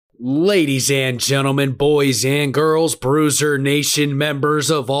Ladies and gentlemen, boys and girls, Bruiser Nation members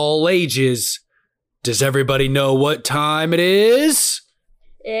of all ages, does everybody know what time it is?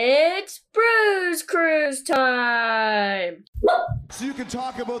 It's Bruise Cruise time! So you can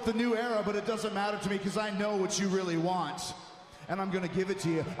talk about the new era, but it doesn't matter to me because I know what you really want. And I'm going to give it to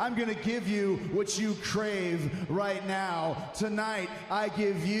you. I'm going to give you what you crave right now. Tonight, I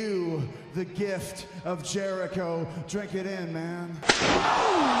give you the gift of Jericho. Drink it in, man.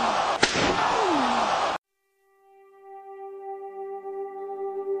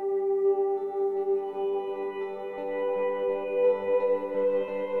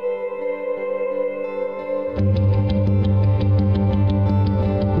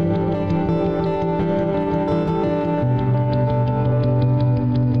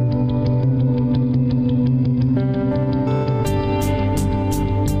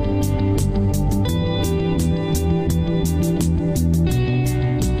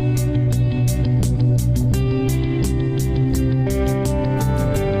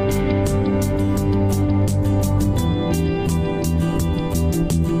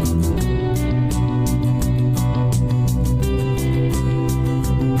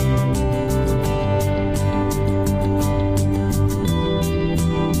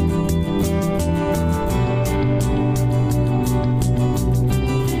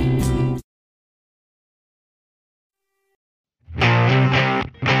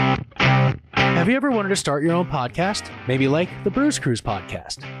 Have you ever wanted to start your own podcast? Maybe like the Bruise Cruise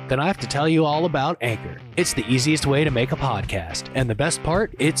podcast? Then I have to tell you all about Anchor. It's the easiest way to make a podcast. And the best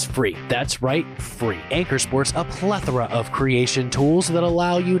part, it's free. That's right, free. Anchor sports a plethora of creation tools that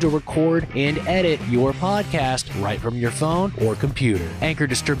allow you to record and edit your podcast right from your phone or computer. Anchor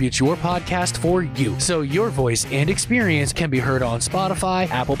distributes your podcast for you, so your voice and experience can be heard on Spotify,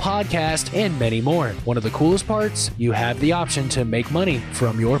 Apple Podcast, and many more. One of the coolest parts, you have the option to make money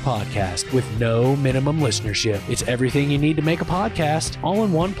from your podcast with no minimum listenership. It's everything you need to make a podcast, all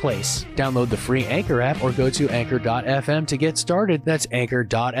in one place. Download the free Anchor app or go to anchor.fm to get started. That's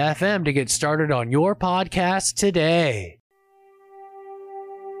anchor.fm to get started on your podcast today.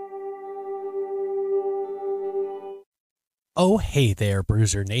 Oh, hey there,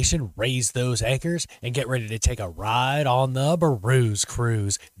 Bruiser Nation. Raise those anchors and get ready to take a ride on the Bruise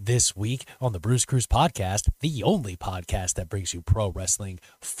Cruise. This week on the Bruise Cruise podcast, the only podcast that brings you pro wrestling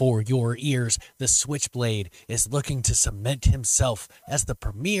for your ears, the Switchblade is looking to cement himself as the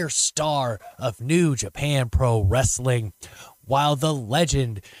premier star of New Japan Pro Wrestling, while the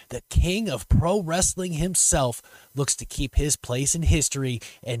legend, the king of pro wrestling himself, looks to keep his place in history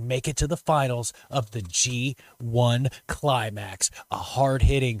and make it to the finals of the G1 Climax. A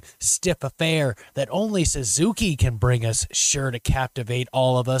hard-hitting, stiff affair that only Suzuki can bring us, sure to captivate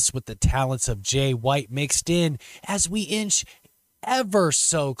all of us with the talents of Jay White mixed in as we inch ever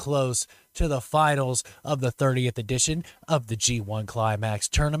so close to the finals of the 30th edition of the G1 Climax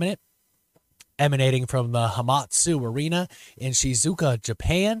tournament, emanating from the Hamatsu Arena in Shizuoka,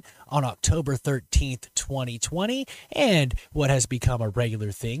 Japan on October 13th, 2020, and what has become a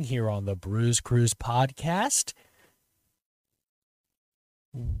regular thing here on the Bruise Cruise podcast,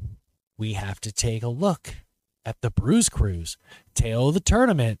 we have to take a look at the Bruise Cruise tail of the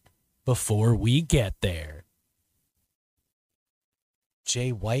tournament before we get there.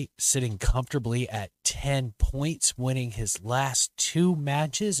 Jay White sitting comfortably at 10 points, winning his last two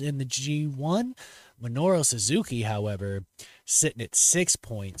matches in the G1. Minoru Suzuki, however, sitting at 6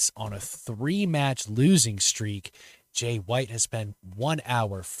 points on a 3-match losing streak. Jay White has spent 1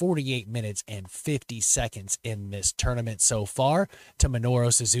 hour, 48 minutes, and 50 seconds in this tournament so far, to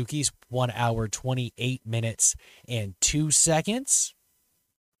Minoru Suzuki's 1 hour, 28 minutes, and 2 seconds.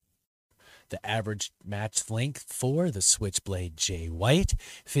 The average match length for the Switchblade Jay White,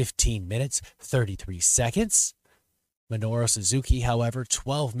 15 minutes, 33 seconds. Minoru Suzuki, however,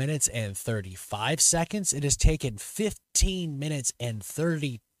 12 minutes and 35 seconds. It has taken 15 minutes and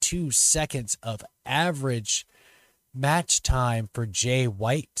 32 seconds of average match time for Jay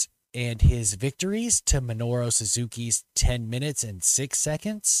White and his victories to Minoru Suzuki's 10 minutes and 6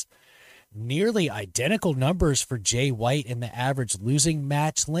 seconds. Nearly identical numbers for Jay White in the average losing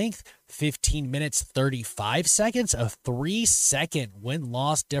match length, 15 minutes, 35 seconds, a 3-second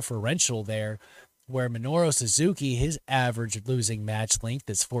win-loss differential there, where Minoru Suzuki, his average losing match length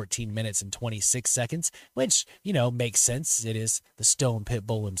is 14 minutes and 26 seconds, which, makes sense. It is the Stone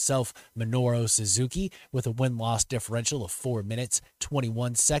Pitbull himself, Minoru Suzuki, with a win-loss differential of 4 minutes,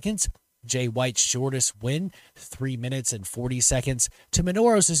 21 seconds. Jay White's shortest win, 3 minutes and 40 seconds, to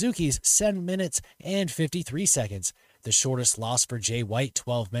Minoru Suzuki's 7 minutes and 53 seconds. The shortest loss for Jay White,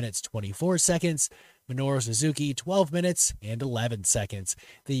 12 minutes, 24 seconds. Minoru Suzuki, 12 minutes and 11 seconds.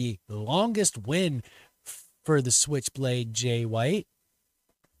 The longest win for the Switchblade Jay White,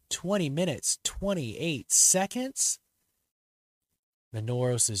 20 minutes, 28 seconds.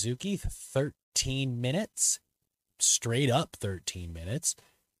 Minoru Suzuki, 13 minutes, straight up 13 minutes.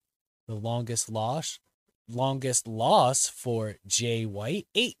 The longest loss for Jay White,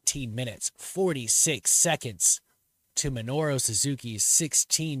 18 minutes, 46 seconds to Minoru Suzuki's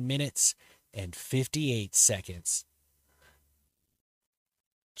 16 minutes and 58 seconds.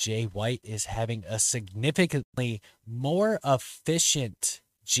 Jay White is having a significantly more efficient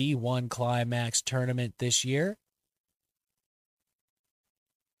G1 Climax tournament this year,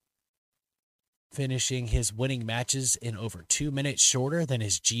 finishing his winning matches in over 2 minutes shorter than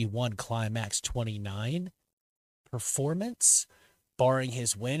his G1 Climax 29 performance, barring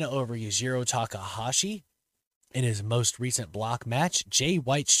his win over Yujiro Takahashi in his most recent block match. Jay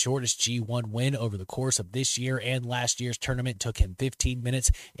White's shortest G1 win over the course of this year and last year's tournament took him 15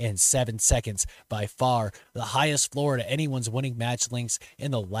 minutes and 7 seconds, by far the highest floor to anyone's winning match lengths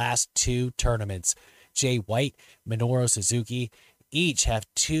in the last 2 tournaments. Jay White, Minoru Suzuki each have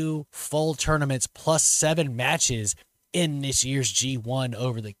 2 full tournaments plus 7 matches in this year's G1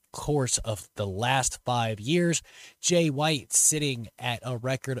 over the course of the last 5 years. Jay White sitting at a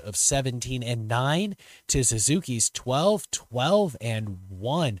record of 17-9 to Suzuki's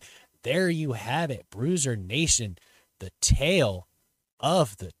 12-12-1. There you have it, Bruiser Nation, the tale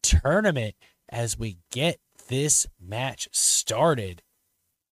of the tournament as we get this match started.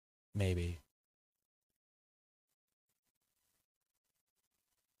 Maybe.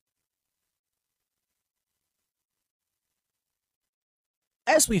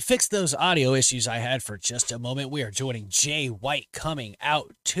 As we fix those audio issues I had for just a moment, we are joining Jay White coming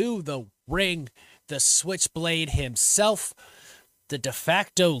out to the ring, the Switchblade himself, the de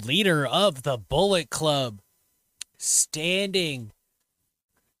facto leader of the Bullet Club, standing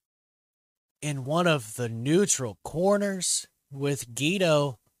in one of the neutral corners with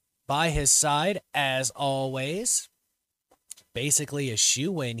Guido by his side, as always. Basically a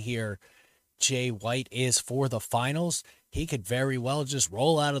shoe-in here. Jay White is for the finals. He could very well just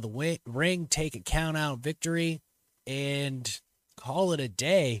roll out of the ring, take a count-out victory, and call it a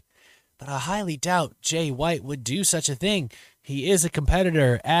day. But I highly doubt Jay White would do such a thing. He is a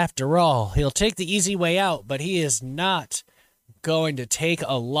competitor after all. He'll take the easy way out, but he is not going to take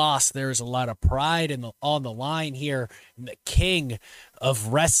a loss. There's a lot of pride on the line here. And the king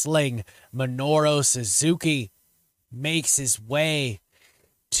of wrestling, Minoru Suzuki, makes his way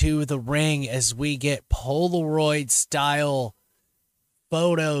to the ring as we get Polaroid style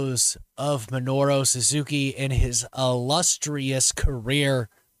photos of Minoru Suzuki in his illustrious career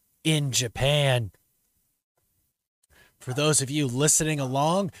in Japan. For those of you listening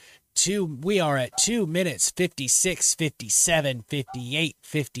along, we are at 2 minutes, 56, 57, 58,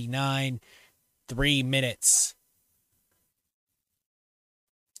 59, 3 minutes.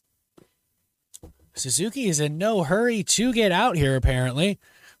 Suzuki is in no hurry to get out here, apparently,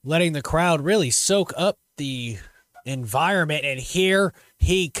 letting the crowd really soak up the environment. And here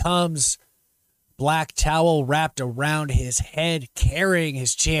he comes, black towel wrapped around his head, carrying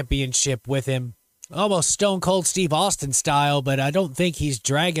his championship with him. Almost Stone Cold Steve Austin style, but I don't think he's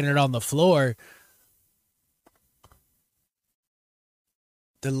dragging it on the floor.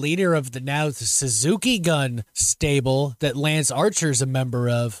 The leader of the Suzuki Gun stable that Lance Archer's a member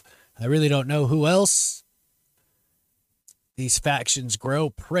of. I really don't know who else. These factions grow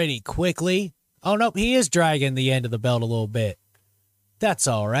pretty quickly. Oh, no, he is dragging the end of the belt a little bit. That's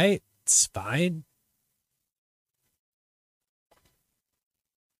all right. It's fine.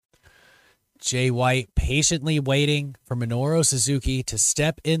 Jay White patiently waiting for Minoru Suzuki to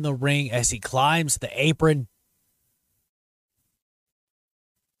step in the ring as he climbs the apron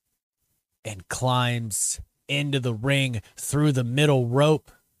and climbs into the ring through the middle rope.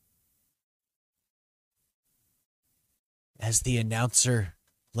 As the announcer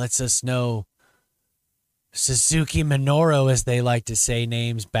lets us know, Suzuki Minoru, as they like to say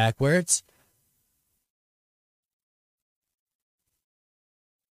names backwards.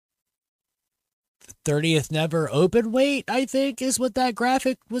 The 30th never open weight, I think, is what that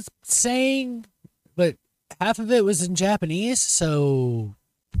graphic was saying. But half of it was in Japanese, so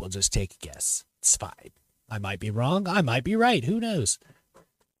we'll just take a guess. It's fine. I might be wrong. I might be right. Who knows?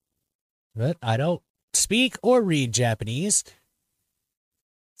 But I don't speak or read Japanese,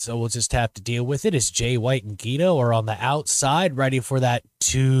 so we'll just have to deal with it as Jay White and Guido are on the outside ready for that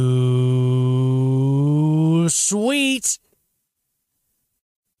too sweet.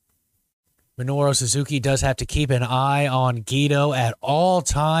 Minoru Suzuki does have to keep an eye on Guido at all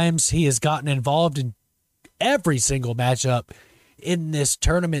times. He has gotten involved in every single matchup in this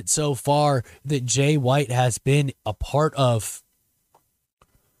tournament so far that Jay White has been a part of.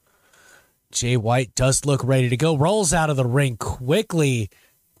 Jay White does look ready to go. Rolls out of the ring quickly,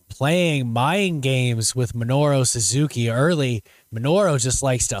 playing mind games with Minoru Suzuki early. Minoru just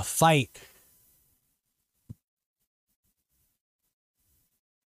likes to fight.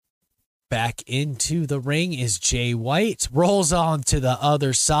 Back into the ring is Jay White. Rolls on to the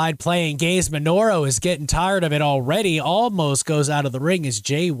other side, playing games. Minoru is getting tired of it already. Almost goes out of the ring as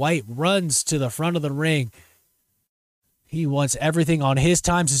Jay White runs to the front of the ring. He wants everything on his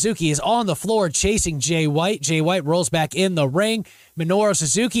time. Suzuki is on the floor chasing Jay White. Jay White rolls back in the ring. Minoru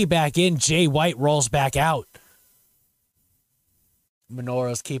Suzuki back in. Jay White rolls back out.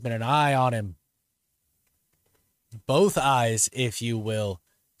 Minoru's keeping an eye on him. Both eyes, if you will.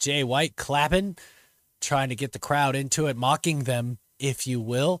 Jay White clapping, trying to get the crowd into it, mocking them, if you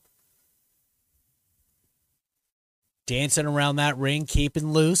will. Dancing around that ring,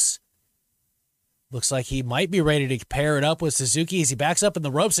 keeping loose. Looks like he might be ready to pair it up with Suzuki as he backs up in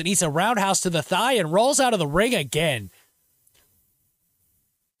the ropes and eats a roundhouse to the thigh and rolls out of the ring again.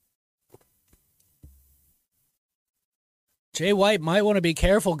 Jay White might want to be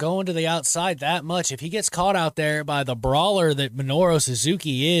careful going to the outside that much. If he gets caught out there by the brawler that Minoru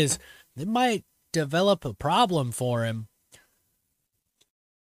Suzuki is, it might develop a problem for him.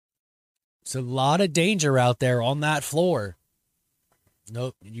 It's a lot of danger out there on that floor.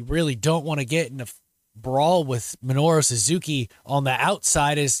 No, you really don't want to get in a brawl with Minoru Suzuki on the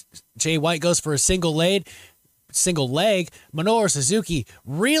outside as Jay White goes for a single leg. Minoru Suzuki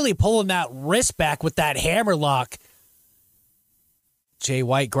really pulling that wrist back with that hammerlock. Jay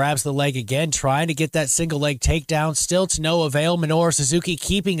White grabs the leg again, trying to get that single leg takedown. Still to no avail. Minoru Suzuki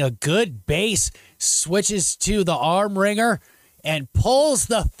keeping a good base. Switches to the arm wringer and pulls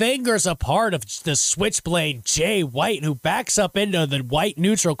the fingers apart of the switchblade Jay White, who backs up into the white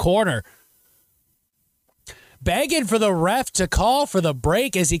neutral corner. Begging for the ref to call for the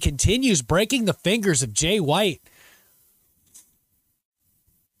break as he continues breaking the fingers of Jay White.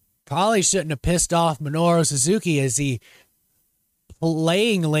 Probably shouldn't have pissed off Minoru Suzuki as he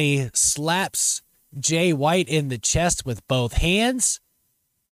playingly slaps Jay White in the chest with both hands.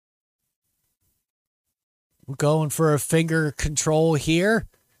 We're going for a finger control here.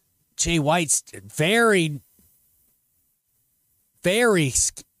 Jay White's very, very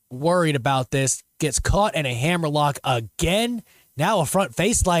worried about this. Gets caught in a hammerlock again. Now a front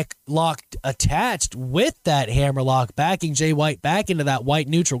face lock attached with that hammerlock, backing Jay White back into that white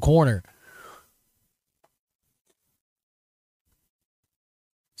neutral corner.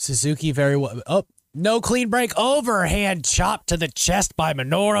 Suzuki very well. Oh, no clean break. Overhand chop to the chest by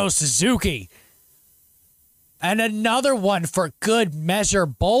Minoru Suzuki. And another one for good measure,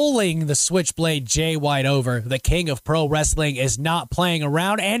 bowling the switchblade Jay White over. The king of pro wrestling is not playing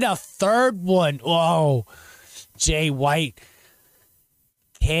around. And a third one. Whoa. Jay White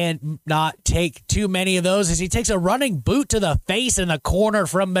cannot take too many of those as he takes a running boot to the face in the corner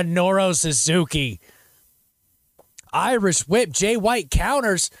from Minoru Suzuki. Irish whip. Jay White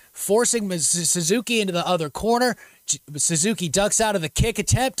counters, forcing Suzuki into the other corner. Suzuki ducks out of the kick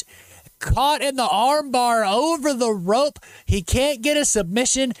attempt. Caught in the armbar over the rope. He can't get a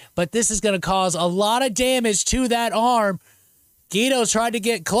submission, but this is going to cause a lot of damage to that arm. Guido tried to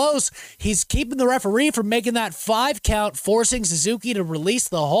get close. He's keeping the referee from making that 5 count, forcing Suzuki to release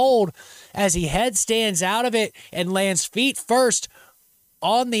the hold as he headstands out of it and lands feet first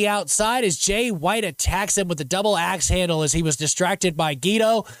on the outside as Jay White attacks him with the double axe handle as he was distracted by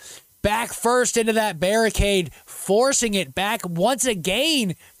Guido. Back first into that barricade, forcing it back once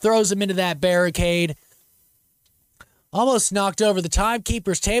again, throws him into that barricade. Almost knocked over the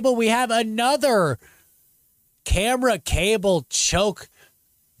timekeeper's table. We have another camera cable choke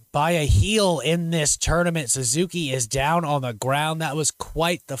by a heel in this tournament. Suzuki is down on the ground. That was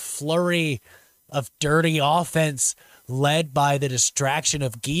quite the flurry of dirty offense led by the distraction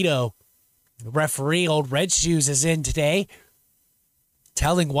of Guido. The referee, Old Red Shoes, is in today,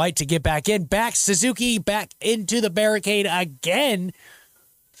 telling White to get back in. Back Suzuki back into the barricade again,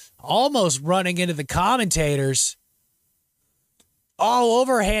 almost running into the commentators. Oh,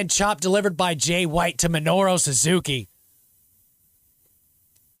 overhand chop delivered by Jay White to Minoru Suzuki.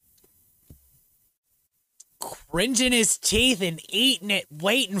 Cringing his teeth and eating it,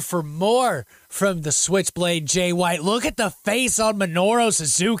 waiting for more from the switchblade Jay White. Look at the face on Minoru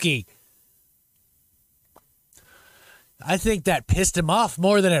Suzuki. I think that pissed him off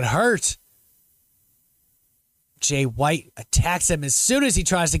more than it hurt. Jay White attacks him as soon as he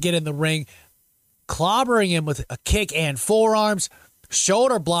tries to get in the ring, clobbering him with a kick and forearms,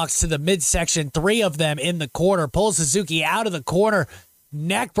 shoulder blocks to the midsection, 3 of them in the corner, pulls Suzuki out of the corner.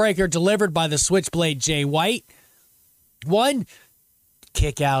 Neckbreaker delivered by the Switchblade Jay White. 1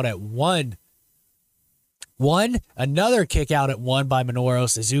 kick out at 1. Another kick out at 1 by Minoru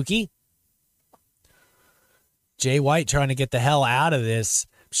Suzuki. Jay White trying to get the hell out of this.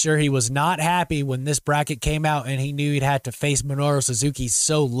 Sure, he was not happy when this bracket came out and he knew he'd have to face Minoru Suzuki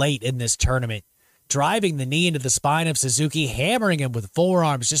so late in this tournament. Driving the knee into the spine of Suzuki, hammering him with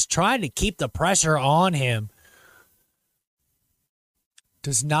forearms, just trying to keep the pressure on him.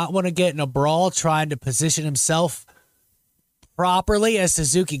 Does not want to get in a brawl, trying to position himself properly as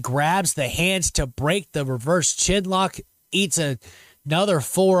Suzuki grabs the hands to break the reverse chin lock, eats another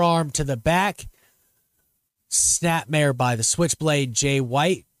forearm to the back. Snapmare by the Switchblade Jay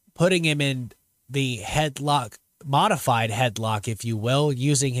White, putting him in the headlock, modified headlock, if you will,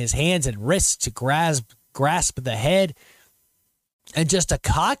 using his hands and wrists to grasp the head. And just a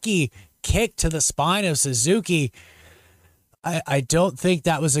cocky kick to the spine of Suzuki. I don't think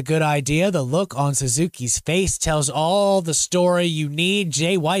that was a good idea. The look on Suzuki's face tells all the story you need.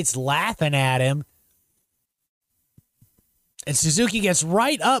 Jay White's laughing at him. And Suzuki gets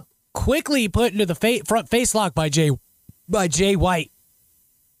right up, quickly put into the front face lock by Jay White.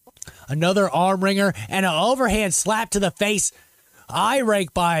 Another arm wringer and an overhand slap to the face. Eye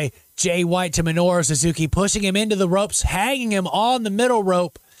rake by Jay White to Minoru Suzuki, pushing him into the ropes, hanging him on the middle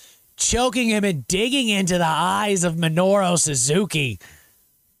rope, choking him and digging into the eyes of Minoru Suzuki.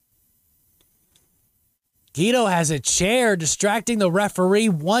 Guido has a chair distracting the referee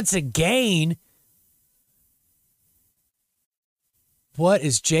once again. What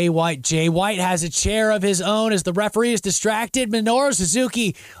is Jay White? Jay White has a chair of his own as the referee is distracted. Minoru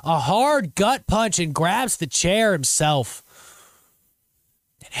Suzuki, a hard gut punch, and grabs the chair himself.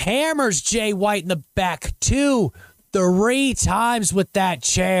 Hammers Jay White in the back 2, 3 times with that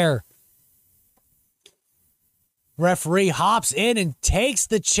chair. Referee hops in and takes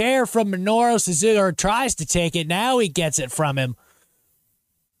the chair from Minoru Suzuki, or tries to take it. Now he gets it from him.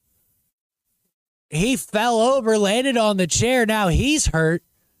 He fell over, landed on the chair. Now he's hurt,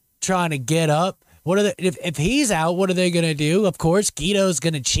 trying to get up. If he's out, what are they going to do? Of course, Guido's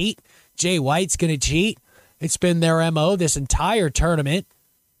going to cheat. Jay White's going to cheat. It's been their MO this entire tournament.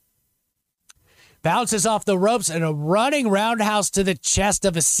 Bounces off the ropes and a running roundhouse to the chest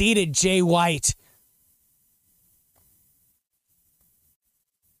of a seated Jay White.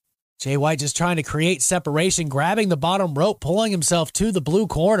 Jay White just trying to create separation, grabbing the bottom rope, pulling himself to the blue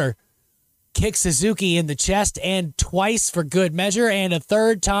corner. Kicks Suzuki in the chest and twice for good measure, and a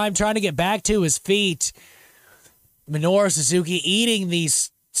third time trying to get back to his feet. Minoru Suzuki eating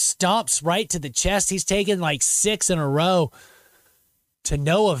these stomps right to the chest. He's taken like 6 in a row. To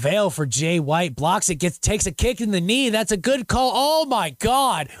no avail for Jay White. Blocks it, takes a kick in the knee. That's a good call. Oh my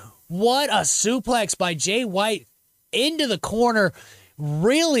God. What a suplex by Jay White into the corner.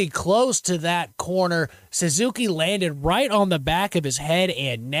 Really close to that corner. Suzuki landed right on the back of his head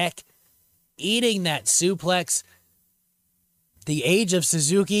and neck, eating that suplex. The age of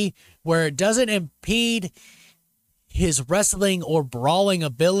Suzuki, where it doesn't impede his wrestling or brawling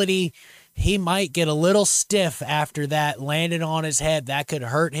ability. He might get a little stiff after that landed on his head. That could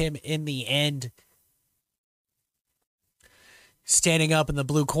hurt him in the end. Standing up in the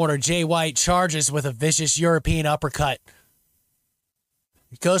blue corner, Jay White charges with a vicious European uppercut.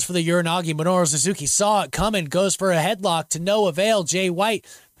 He goes for the Uranagi. Minoru Suzuki saw it coming, goes for a headlock to no avail. Jay White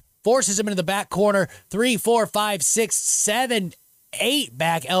forces him into the back corner. 3, 4, 5, 6, 7, 8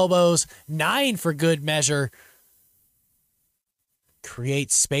 back elbows. 9 for good measure.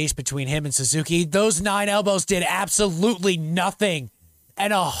 Creates space between him and Suzuki. Those 9 elbows did absolutely nothing.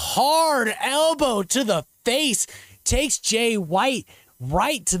 And a hard elbow to the face takes Jay White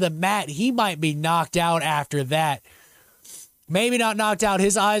right to the mat. He might be knocked out after that. Maybe not knocked out.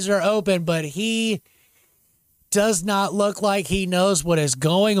 His eyes are open, but he does not look like he knows what is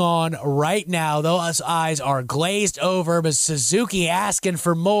going on right now. Those eyes are glazed over, but Suzuki asking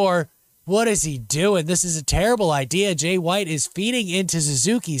for more. What is he doing? This is a terrible idea. Jay White is feeding into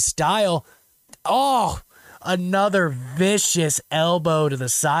Suzuki's style. Oh, another vicious elbow to the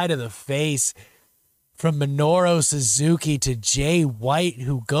side of the face from Minoru Suzuki to Jay White,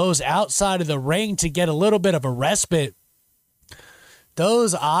 who goes outside of the ring to get a little bit of a respite.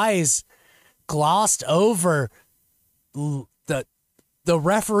 Those eyes glossed over. The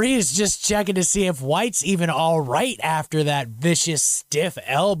referee is just checking to see if White's even all right after that vicious stiff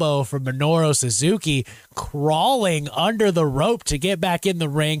elbow from Minoru Suzuki, crawling under the rope to get back in the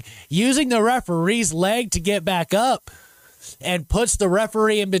ring, using the referee's leg to get back up. and puts the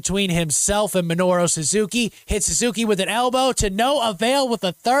referee in between himself and Minoru Suzuki. Hits Suzuki with an elbow to no avail with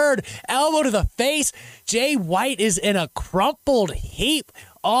a third elbow to the face. Jay White is in a crumpled heap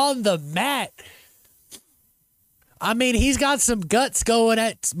on the mat. I mean, he's got some guts going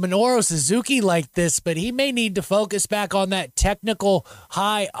at Minoru Suzuki like this, but he may need to focus back on that technical,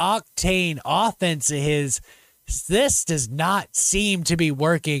 high-octane offense of his. This does not seem to be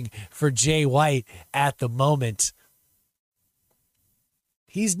working for Jay White at the moment.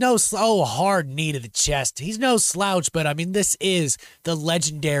 He's no hard knee to the chest. He's no slouch, but I mean, this is the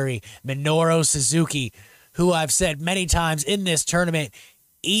legendary Minoru Suzuki, who I've said many times in this tournament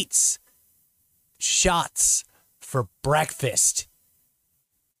eats shots for breakfast.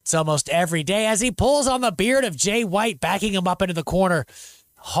 It's almost every day as he pulls on the beard of Jay White, backing him up into the corner.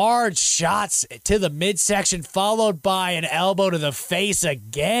 Hard shots to the midsection, followed by an elbow to the face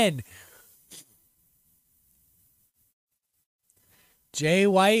again. Jay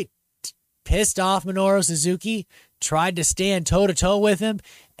White, pissed off Minoru Suzuki, tried to stand toe-to-toe with him,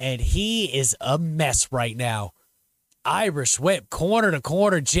 and he is a mess right now. Irish whip, corner to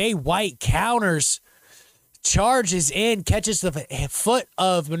corner. Jay White counters, charges in, catches the foot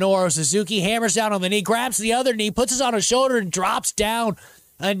of Minoru Suzuki, hammers down on the knee, grabs the other knee, puts it on his shoulder, and drops down.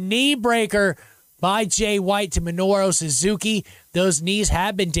 A knee breaker by Jay White to Minoru Suzuki. Those knees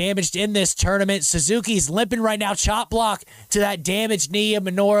have been damaged in this tournament. Suzuki's limping right now. Chop block to that damaged knee of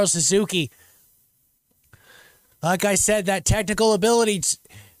Minoru Suzuki. Like I said, that technical ability,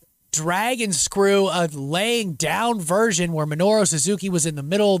 dragon screw, a laying down version where Minoru Suzuki was in the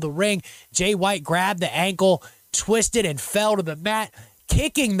middle of the ring. Jay White grabbed the ankle, twisted, and fell to the mat,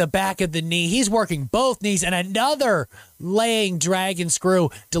 kicking the back of the knee. He's working both knees, and another laying dragon screw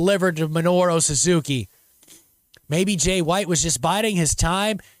delivered to Minoru Suzuki. Maybe Jay White was just biding his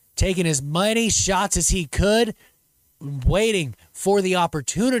time, taking as many shots as he could, waiting for the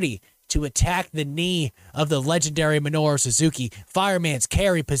opportunity to attack the knee of the legendary Minoru Suzuki. Fireman's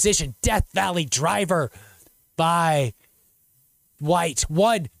carry position, Death Valley driver by White.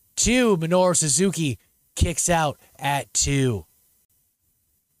 1, 2, Minoru Suzuki kicks out at 2.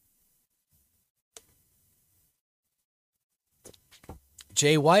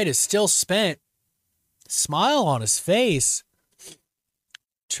 Jay White is still spent, smile on his face,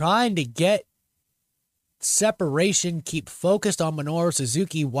 trying to get separation, keep focused on Minoru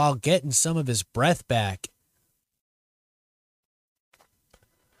Suzuki while getting some of his breath back.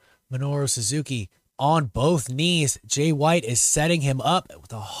 Minoru Suzuki on both knees. Jay White is setting him up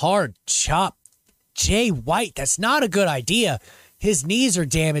with a hard chop. Jay White, that's not a good idea. His knees are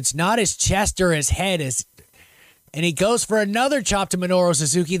damaged, not his chest or his head. And he goes for another chop to Minoru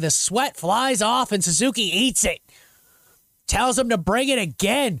Suzuki. The sweat flies off and Suzuki eats it. Tells him to bring it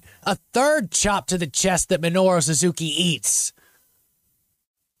again. A third chop to the chest that Minoru Suzuki eats.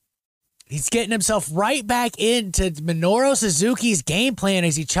 He's getting himself right back into Minoru Suzuki's game plan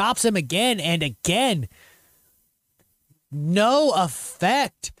as he chops him again and again. No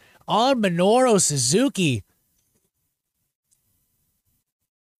effect on Minoru Suzuki.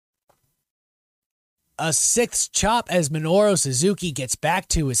 A sixth chop as Minoru Suzuki gets back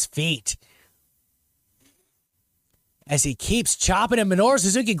to his feet. As he keeps chopping him, Minoru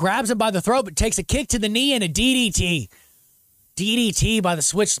Suzuki grabs him by the throat but takes a kick to the knee and a DDT. DDT by the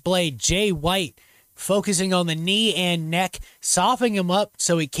switchblade. Jay White focusing on the knee and neck, softening him up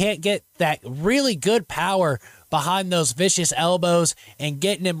so he can't get that really good power behind those vicious elbows and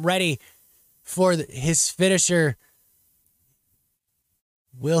getting him ready for his finisher.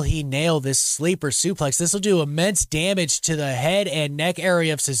 Will he nail this sleeper suplex? This will do immense damage to the head and neck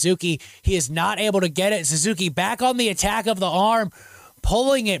area of Suzuki. He is not able to get it. Suzuki back on the attack of the arm,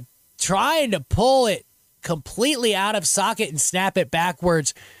 pulling it, trying to pull it completely out of socket and snap it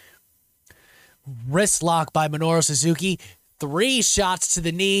backwards. Wrist lock by Minoru Suzuki. 3 shots to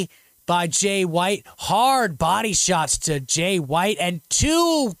the knee by Jay White. Hard body shots to Jay White. And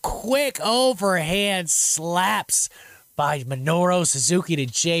 2 quick overhand slaps by Minoru Suzuki to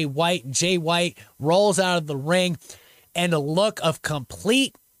Jay White. Jay White rolls out of the ring, and a look of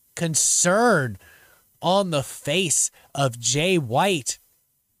complete concern on the face of Jay White.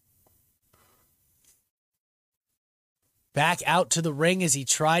 Back out to the ring as he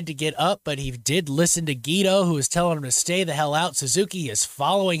tried to get up, but he did listen to Guido, who was telling him to stay the hell out. Suzuki is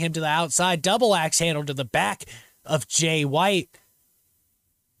following him to the outside. Double axe handle to the back of Jay White.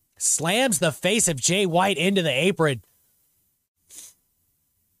 Slams the face of Jay White into the apron.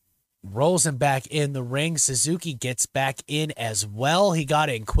 Rolls him back in the ring. Suzuki gets back in as well. He got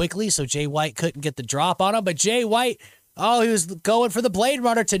in quickly, so Jay White couldn't get the drop on him, but Jay White Oh, he was going for the Blade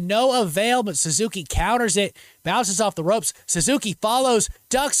Runner to no avail, but Suzuki counters it, bounces off the ropes. Suzuki follows,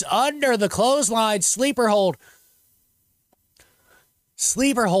 ducks under the clothesline, sleeper hold.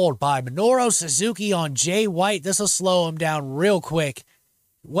 Sleeper hold by Minoru Suzuki on Jay White. This will slow him down real quick.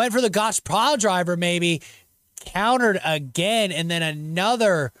 Went for the Gotch pile driver maybe. Countered again, and then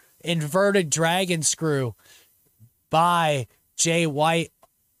another inverted dragon screw by Jay White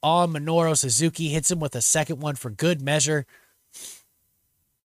on Minoru Suzuki. Hits him with a second one for good measure.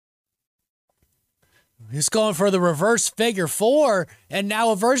 He's going for the reverse figure four, and now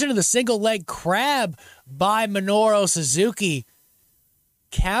a version of the single leg crab by Minoru Suzuki,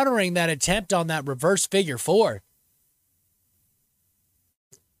 countering that attempt on that reverse figure four.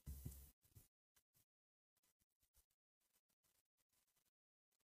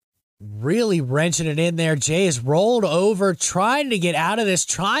 Really wrenching it in there. Jay is rolled over, trying to get out of this,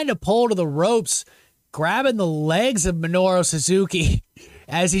 trying to pull to the ropes, grabbing the legs of Minoru Suzuki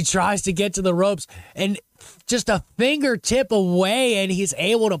as he tries to get to the ropes, and just a fingertip away, and he's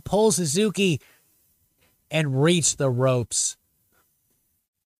able to pull Suzuki and reach the ropes.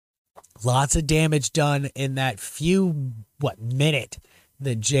 Lots of damage done in that minute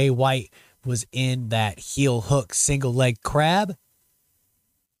that Jay White was in that heel hook single leg crab.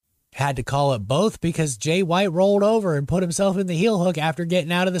 Had to call it both because Jay White rolled over and put himself in the heel hook after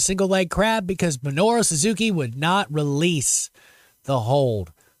getting out of the single leg crab because Minoru Suzuki would not release the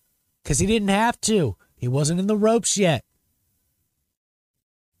hold because he didn't have to. He wasn't in the ropes yet.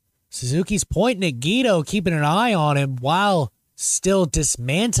 Suzuki's pointing at Guido, keeping an eye on him while still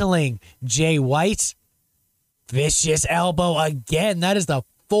dismantling Jay White. Vicious elbow again. That is the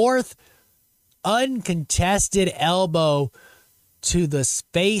fourth uncontested elbow to the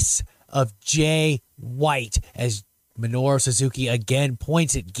face of Jay White as Minoru Suzuki again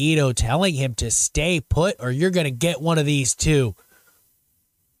points at Guido, telling him to stay put or you're going to get one of these too.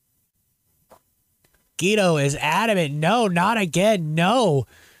 Guido is adamant. No, not again. No.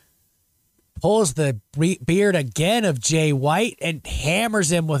 Pulls the beard again of Jay White and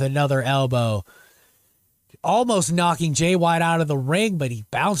hammers him with another elbow. Almost knocking Jay White out of the ring, but he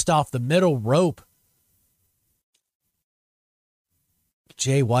bounced off the middle rope.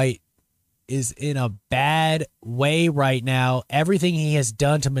 Jay White is in a bad way right now. Everything he has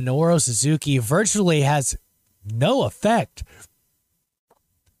done to Minoru Suzuki virtually has no effect.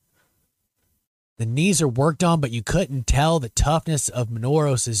 The knees are worked on, but you couldn't tell the toughness of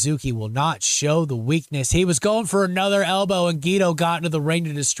Minoru Suzuki will not show the weakness. He was going for another elbow, and Guido got into the ring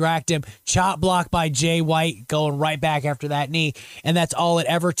to distract him. Chop block by Jay White, going right back after that knee. And that's all it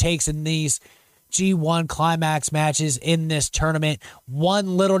ever takes in these G1 climax matches in this tournament.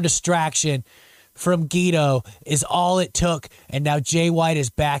 One little distraction from Guido is all it took, and now Jay White is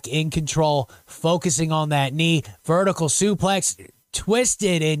back in control, focusing on that knee. Vertical suplex,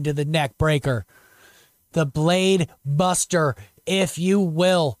 twisted into the neck breaker. The blade buster, if you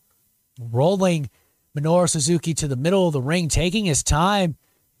will. Rolling Minoru Suzuki to the middle of the ring, taking his time.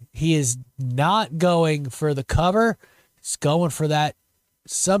 He is not going for the cover. He's going for that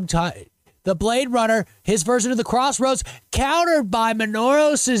sometime. The Blade Runner, his version of the Crossroads, countered by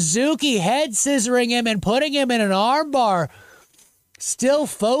Minoru Suzuki, head scissoring him and putting him in an armbar. Still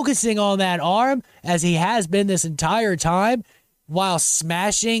focusing on that arm as he has been this entire time while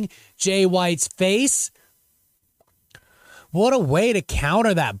smashing Jay White's face. What a way to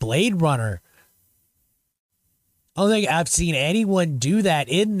counter that Blade Runner. I don't think I've seen anyone do that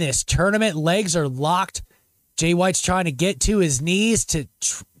in this tournament. Legs are locked. Jay White's trying to get to his knees to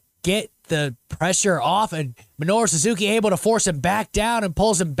get the pressure off, and Minoru Suzuki able to force him back down and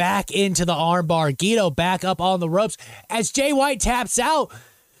pulls him back into the armbar. Guido back up on the ropes as Jay White taps out,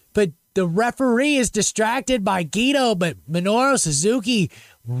 but the referee is distracted by Guido, but Minoru Suzuki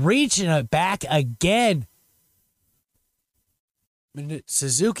reaching it back again.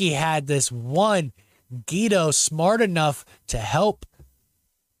 Suzuki had this one. Guido smart enough to help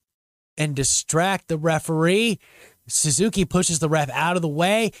and distract the referee. Suzuki pushes the ref out of the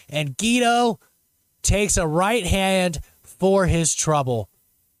way, and Guido takes a right hand for his trouble.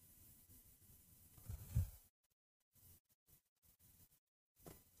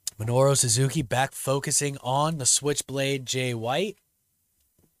 Minoru Suzuki back focusing on the Switchblade Jay White.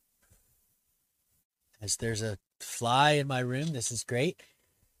 As there's a fly in my room, this is great.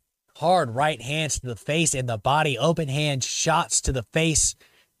 Hard right hands to the face and the body, open hand shots to the face.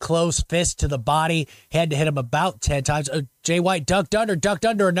 Close fist to the body. Had to hit him about 10 times. Jay White ducked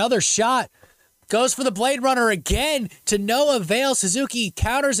under another shot. Goes for the Blade Runner again to no avail. Suzuki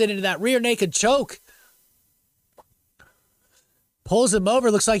counters it into that rear naked choke. Pulls him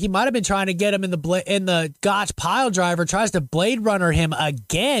over. Looks like he might have been trying to get him in the Gotch pile driver. Tries to Blade Runner him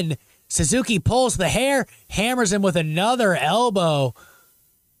again. Suzuki pulls the hair, hammers him with another elbow.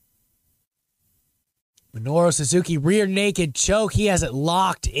 Minoru Suzuki rear naked choke. He has it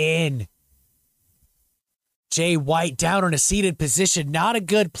locked in. Jay White down in a seated position. Not a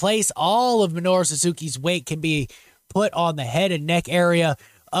good place. All of Minoru Suzuki's weight can be put on the head and neck area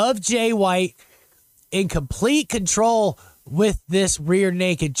of Jay White. In complete control with this rear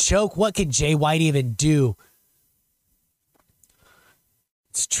naked choke. What can Jay White even do?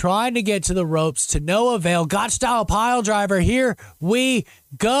 It's trying to get to the ropes to no avail. Gotch style pile driver. Here we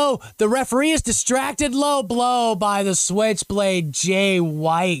go. The referee is distracted. Low blow by the switchblade Jay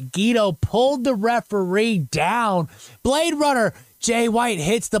White. Guido pulled the referee down. Blade Runner. Jay White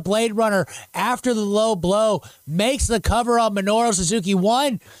hits the Blade Runner after the low blow. Makes the cover on Minoru Suzuki.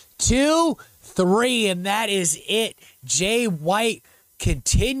 1, 2, 3. And that is it. Jay White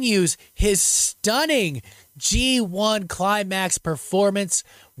continues his stunning G1 climax performance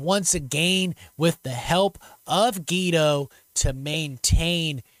once again with the help of Guido to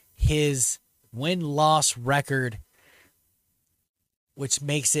maintain his win-loss record, which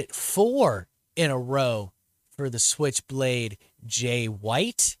makes it 4 in a row for the Switchblade Jay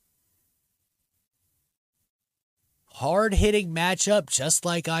White. Hard-hitting matchup, just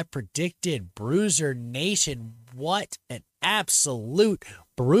like I predicted. Bruiser Nation, what an absolute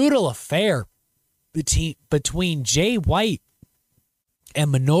brutal affair between Jay White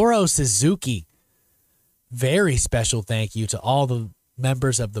and Minoru Suzuki. Very special thank you to all the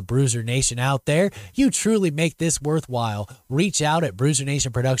members of the Bruiser Nation out there. You truly make this worthwhile. Reach out at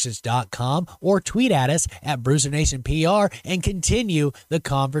bruisernationproductions.com or tweet at us at bruisernationpr and continue the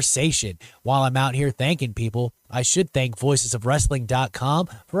conversation. While I'm out here thanking people, I should thank voicesofwrestling.com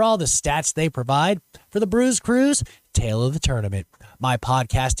for all the stats they provide for the Bruise Cruise Tale of the Tournament. My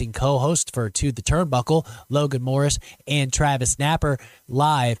podcasting co-host for To the Turnbuckle, Logan Morris and Travis Napper,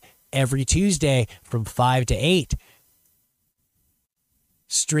 live every Tuesday from 5 to 8.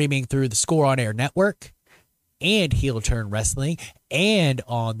 Streaming through the Score on Air Network and Heel Turn Wrestling and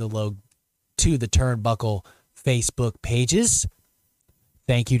on the To the Turnbuckle Facebook pages.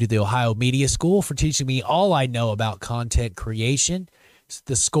 Thank you to the Ohio Media School for teaching me all I know about content creation.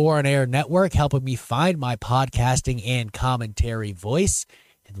 The Score on Air Network helping me find my podcasting and commentary voice.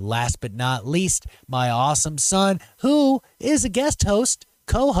 And last but not least, my awesome son, who is a guest host,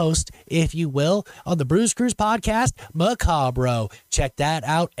 co-host, if you will, on the Bruise Cruise podcast, Macabro. Check that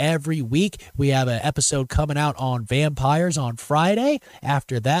out every week. We have an episode coming out on vampires on Friday.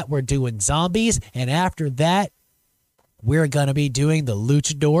 After that, we're doing zombies. And after that, we're going to be doing the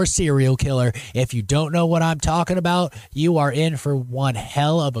Luchador serial killer. If you don't know what I'm talking about, you are in for one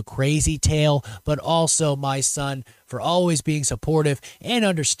hell of a crazy tale, but also my son for always being supportive and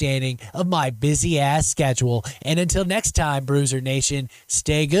understanding of my busy ass schedule. And until next time, Bruiser Nation,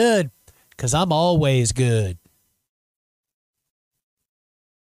 stay good, because I'm always good.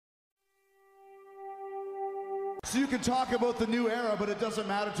 So you can talk about the new era, but it doesn't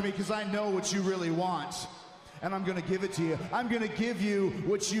matter to me because I know what you really want. And I'm going to give it to you. I'm going to give you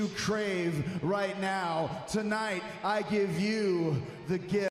what you crave right now. Tonight, I give you the gift.